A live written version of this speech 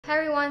Hi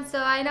everyone, so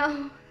I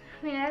don't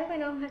even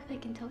know if I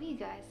can tell you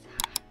guys.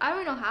 I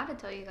don't know how to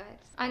tell you guys.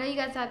 I know you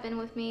guys have been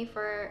with me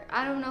for,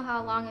 I don't know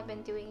how long I've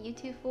been doing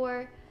YouTube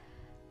for,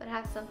 but I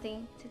have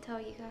something to tell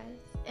you guys.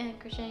 And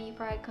Christian, you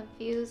probably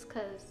confused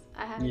because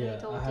I haven't really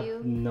told you. I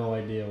have no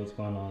idea what's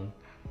going on.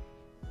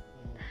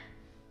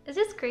 It's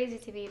just crazy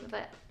to me,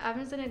 but I'm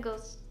just gonna go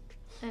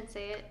and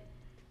say it.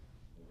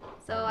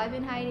 So I've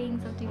been hiding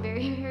something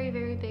very, very,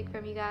 very big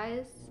from you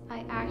guys.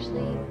 I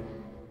actually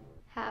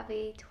have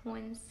a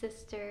twin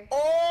sister.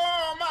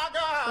 Oh my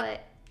God!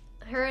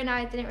 But her and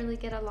I didn't really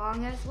get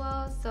along as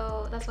well,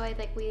 so that's why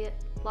we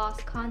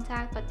lost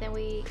contact, but then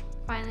we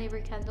finally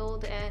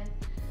rekindled, and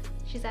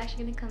she's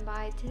actually gonna come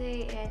by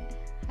today, and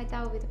I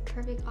thought it would be the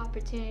perfect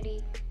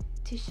opportunity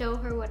to show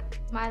her what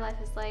my life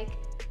is like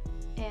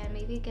and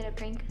maybe get a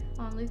prank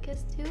on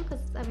Lucas too, because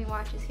I mean,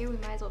 while she's here, we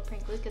might as well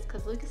prank Lucas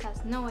because Lucas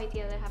has no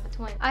idea that I have a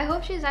twin. I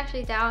hope she's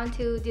actually down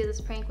to do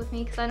this prank with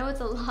me because I know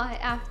it's a lot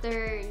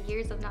after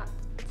years of not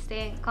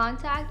staying in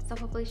contact, so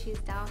hopefully she's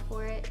down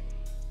for it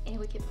and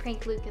we can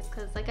prank Lucas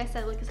because, like I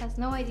said, Lucas has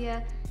no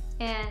idea,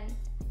 and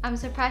I'm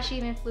surprised she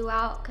even flew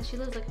out because she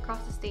lives like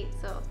across the state,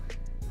 so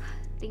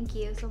thank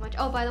you so much.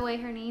 Oh, by the way,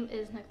 her name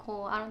is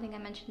Nicole. I don't think I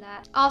mentioned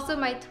that. Also,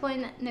 my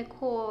twin,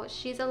 Nicole,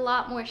 she's a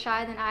lot more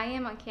shy than I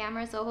am on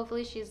camera, so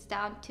hopefully she's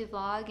down to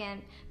vlog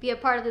and be a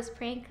part of this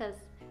prank because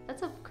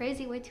that's a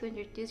crazy way to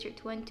introduce your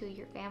twin to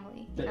your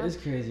family. That is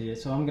crazy.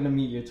 So I'm gonna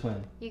meet your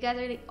twin. You guys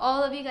are,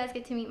 all of you guys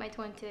get to meet my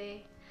twin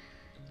today.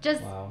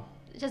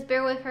 Just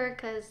bear with her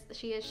because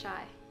she is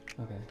shy.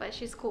 Okay. But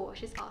she's cool.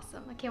 She's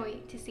awesome. I can't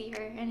wait to see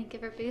her and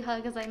give her a big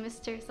hug because I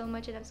missed her so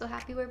much and I'm so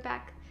happy we're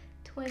back.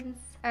 Twins.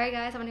 Alright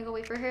guys, I'm gonna go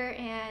wait for her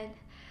and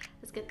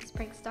let's get this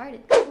prank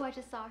started. Oh, I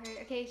just saw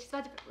her. Okay, she's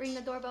about to ring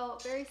the doorbell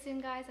very soon,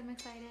 guys. I'm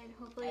excited.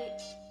 Hopefully.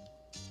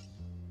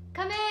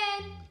 Come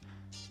in!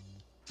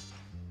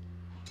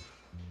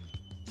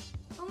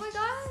 Oh my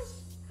gosh!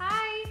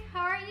 Hi!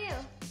 How are you?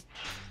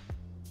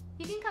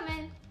 You can come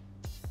in.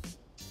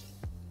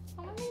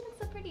 Oh my god, you look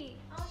so pretty.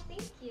 Oh,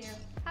 thank you.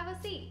 Have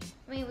a seat.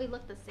 I mean, we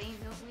look the same,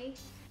 don't we?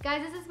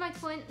 Guys, this is my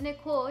twin,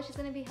 Nicole. She's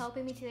gonna be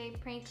helping me today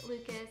prank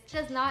Lucas. She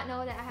does not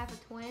know that I have a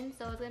twin,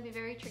 so it's gonna be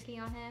very tricky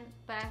on him.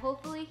 But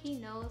hopefully he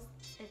knows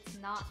it's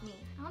not me.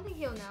 I don't think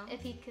he'll know.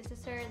 If he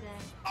kisses her,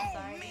 then I'm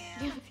sorry.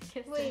 Man. You have to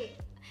kiss him. Wait,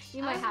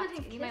 You might have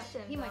to. He might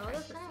try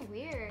That's to kind kiss of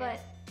you. weird. But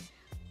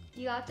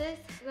you got this?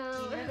 No,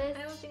 You nervous?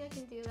 I don't think I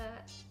can do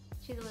that.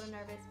 She's a little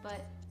nervous,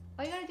 but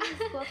all you gotta do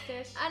is go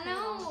upstairs. I play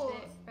along know. with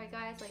it. Right,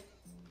 guys? Like,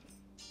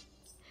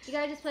 you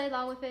gotta just play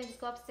along with it.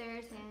 Just go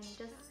upstairs and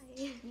just,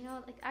 you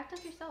know, like act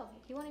like yourself.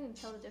 Like, you won't even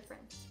tell the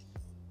difference.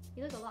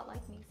 You look a lot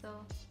like me,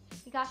 so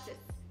you got this.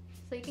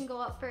 So you can go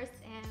up first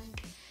and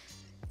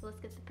let's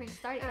get the prank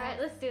started. Alright,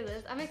 let's do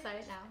this. I'm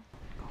excited now.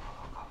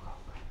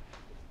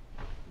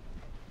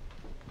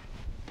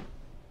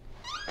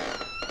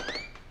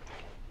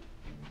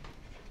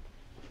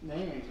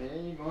 Dang,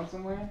 babe, you going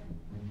somewhere?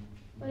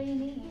 What do you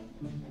need?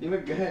 You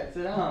look good.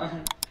 Sit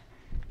down.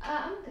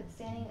 I'm good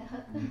standing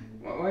up.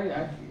 Why are you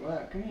acting?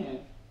 What? Come here.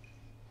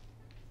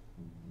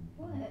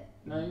 What?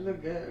 No, you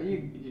look good.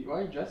 Why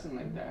are you dressing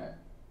like that?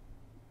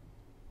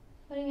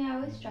 What do you mean I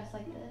always dress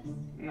like this?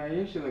 No,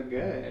 you should look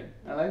good.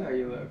 I like how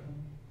you look.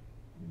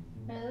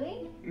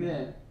 Really?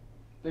 Yeah.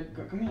 Like,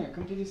 come here.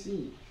 Come take a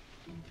seat.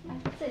 I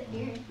can sit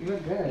here. You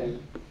look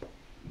good.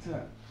 What's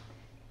up?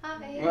 Hi.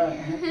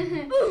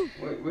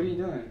 What are you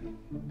doing?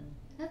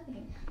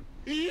 Nothing.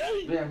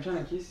 Babe, I'm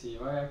trying to kiss you.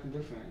 Why are you acting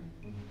different?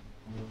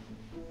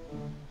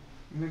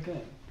 You look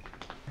good.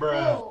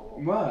 Whoa.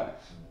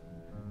 What?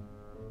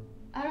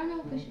 I don't know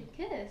if we should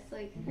kiss.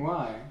 Like,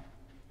 Why?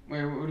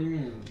 Wait, what do you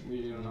mean?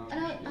 You don't know? I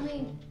don't know,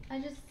 I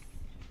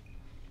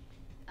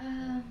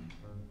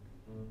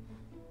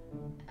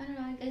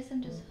guess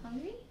I'm just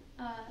hungry.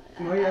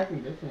 Why are you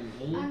acting different,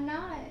 eh? I'm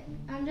not.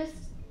 I'm just,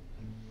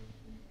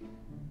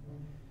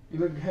 You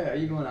look good. Are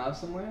you going out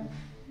somewhere?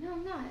 no,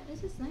 I'm not.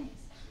 This is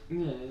nice.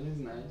 Yeah, it is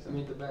nice. I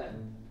made the bed.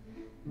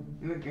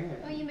 You look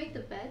good. Oh, you make the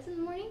beds in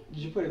the morning? Did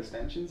you put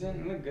extensions in?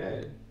 You look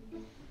good.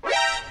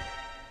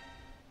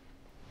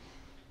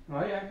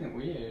 Why are you acting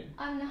weird?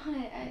 I'm not.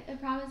 I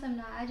promise I'm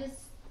not. I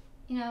just,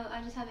 you know,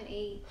 I just haven't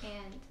ate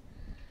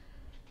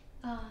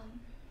and,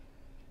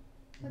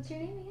 what's your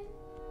name again?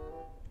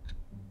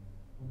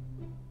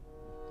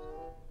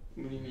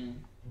 What do you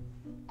mean?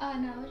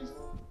 No, I was just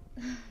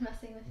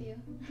messing with you.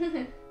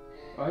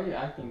 Why are you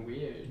acting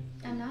weird?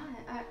 I'm not.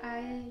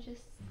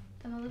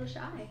 I'm a little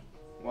shy.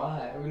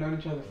 Why? We've known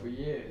each other for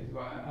years.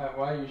 Why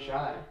are you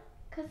shy?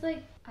 Cause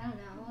like, I don't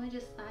know, I'm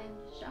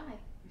shy.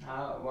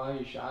 Why are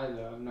you shy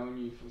though? I've known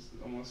you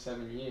for almost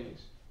 7 years.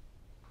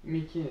 Give me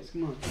a kiss,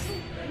 come on.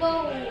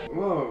 Whoa!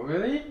 Whoa,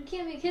 really? You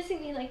can't be kissing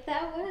me like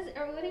that.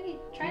 What are you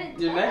trying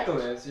to Your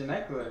touch? your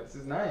necklace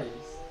is nice.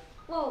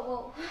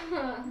 Whoa.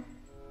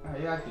 Oh,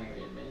 you're acting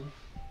weird, man.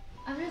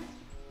 I'm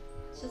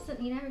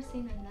just, you never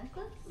seen a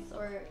necklace?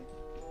 Or?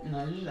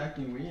 No, you're just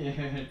acting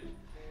weird.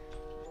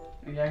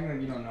 You're acting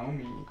like you don't know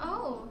me.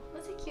 Oh,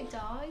 that's a cute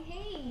dog.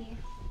 Hey.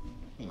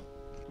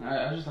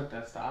 I just like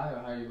that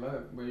style, how you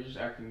look, but you're just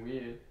acting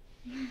weird.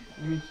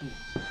 Give me a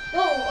kiss.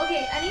 Whoa,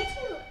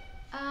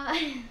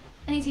 god.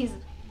 I need to use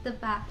the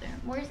bathroom.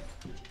 Where's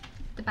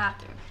the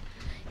bathroom?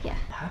 Yeah.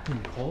 What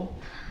happened, Nicole?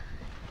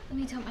 Let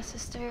me tell my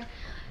sister.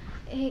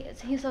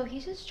 So he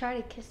just tried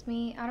to kiss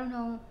me. I don't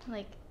know,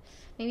 like,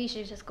 maybe you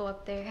should just go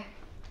up there.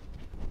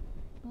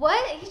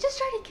 What? He just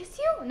tried to kiss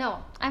you?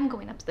 No, I'm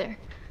going up there.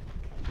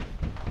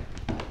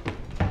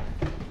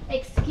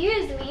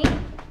 Excuse me?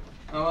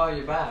 Oh, wow,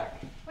 you're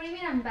back. What do you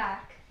mean I'm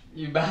back?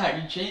 You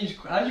back. You changed.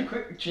 How did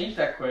you change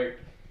that quick?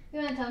 You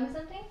want to tell me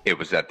something? It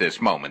was at this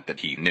moment that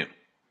he knew.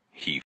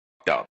 He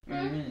f***ed up. What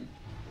do you mean?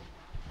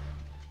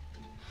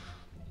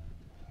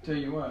 Tell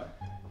you what.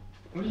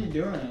 What are you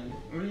doing?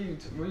 What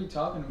are you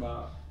talking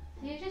about?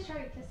 Did you just try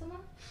to kiss someone?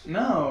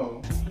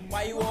 No.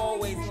 Why you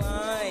always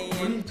lying?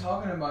 What are you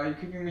talking about? You're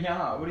kicking me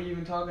out. What are you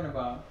even talking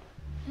about?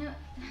 No.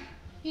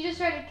 You just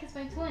tried to kiss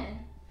my twin.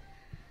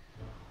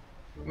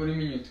 What do you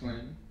mean your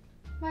twin?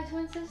 My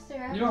twin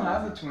sister. You don't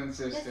have a twin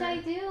sister. Yes,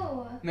 I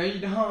do. No, you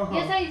don't.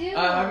 Yes, I do.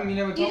 How come you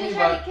never You told me just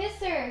about? tried to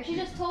kiss her. She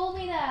just told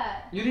me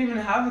that. You didn't even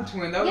have a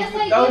twin. That was Yes,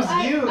 I that do.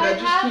 was you I that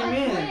just have came a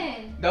in.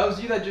 twin. That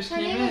was you that just Her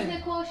came name is in.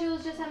 Nicole. She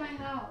was just at my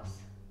house.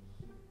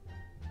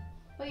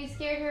 But you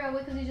scared her away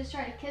because you just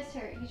tried to kiss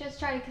her. You just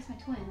tried to kiss my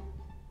twin.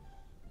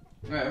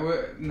 Wait,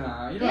 what?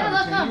 Nah, you don't Yeah, have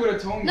look, a twin. come. You would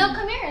have told me. No,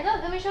 come here.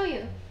 Look, let me show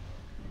you.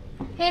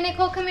 Hey,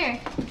 Nicole, come here.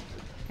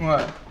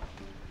 What?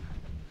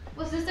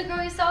 Was this the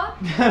girl you saw?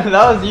 That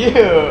was you.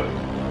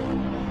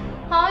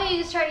 Huh? You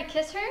just tried to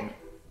kiss her?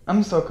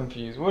 I'm so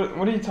confused. What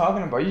are you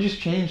talking about? You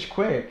just changed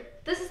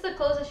quick. This is the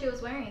clothes that she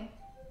was wearing.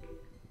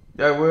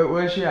 Yeah,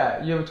 where's she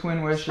at? You have a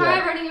twin? Where's She's she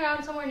probably at? running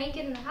around somewhere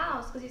naked in the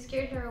house because you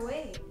scared her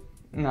away.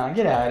 Nah,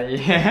 get out of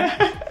here.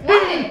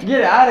 What?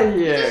 Get out of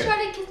You just here.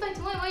 tried to kiss my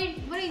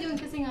twin. What are you doing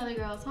kissing other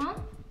girls, huh?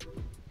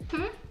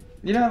 Hmm?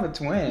 You don't have a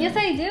twin. Yes,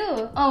 I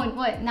do. Oh, and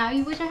what? Now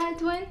you wish I had a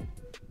twin?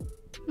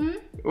 Hmm?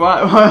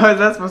 What is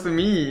that supposed to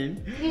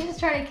mean? You just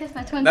tried to kiss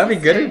my twin That'd be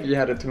sister. good if you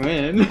had a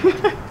twin.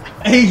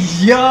 Hey,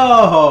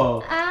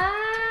 yo!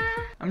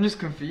 Ah. I'm just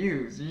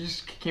confused. You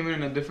just came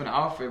in a different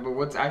outfit, but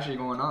what's actually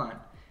going on?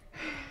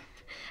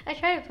 I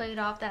tried to play it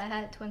off that I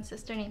had a twin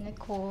sister named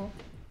Nicole.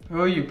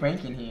 Who are you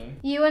pranking here?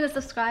 You and the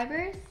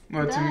subscribers?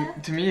 Well, Duh.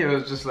 to me, it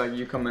was just like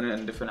you coming in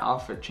a different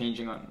outfit,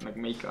 changing on like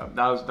makeup.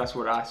 That's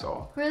what I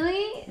saw.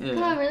 Really? Yeah.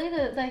 Come on, really?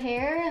 The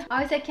hair? I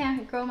always said I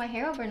can't grow my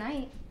hair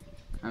overnight.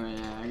 I mean,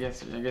 yeah, I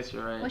guess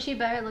you're right. Was she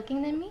better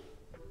looking than me?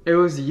 It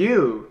was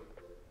you.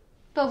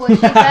 But was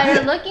she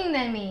better looking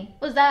than me?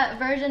 Was that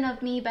version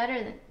of me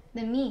better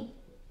than me?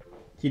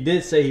 He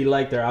did say he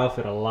liked her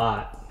outfit a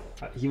lot.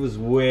 He was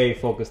way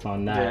focused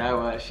on that. Yeah,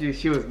 well,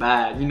 she was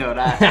bad. You know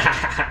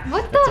that.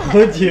 What the I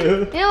told you.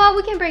 You know what?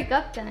 We can break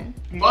up then.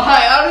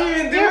 Why? I don't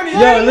even do You're anything.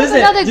 flirting Yo, with listen,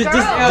 another just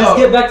girl.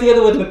 get back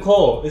together with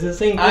Nicole. It's the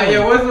same thing.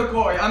 Yeah, where's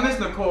Nicole? I miss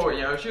Nicole,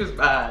 yo. She was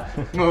bad.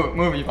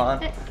 Move,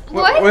 Yvonne.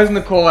 What? Where's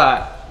Nicole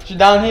at? She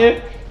down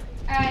here?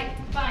 Alright,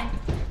 fine.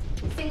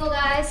 Single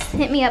guys,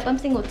 hit me up. I'm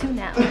single too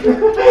now.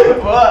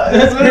 What?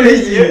 That's literally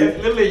crazy. you. It's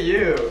literally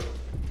you.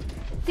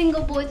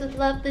 Single boys would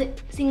love the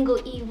single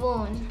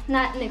Yvonne,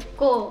 not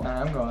Nicole.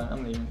 Nah, I'm going.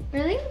 I'm leaving.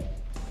 Really?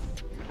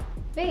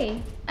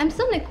 Wait, I'm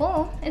still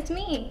Nicole. It's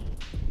me.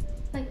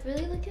 Like,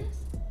 really, Lucas?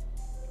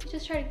 You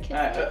just tried to kiss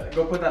Alright, me?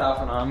 go put that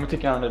outfit on. I'm gonna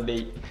take you on a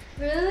date.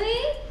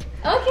 Really?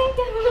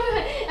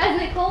 Okay, as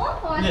Nicole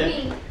or as Yeah.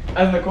 me?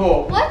 As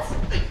Nicole. What?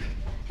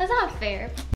 That's not fair.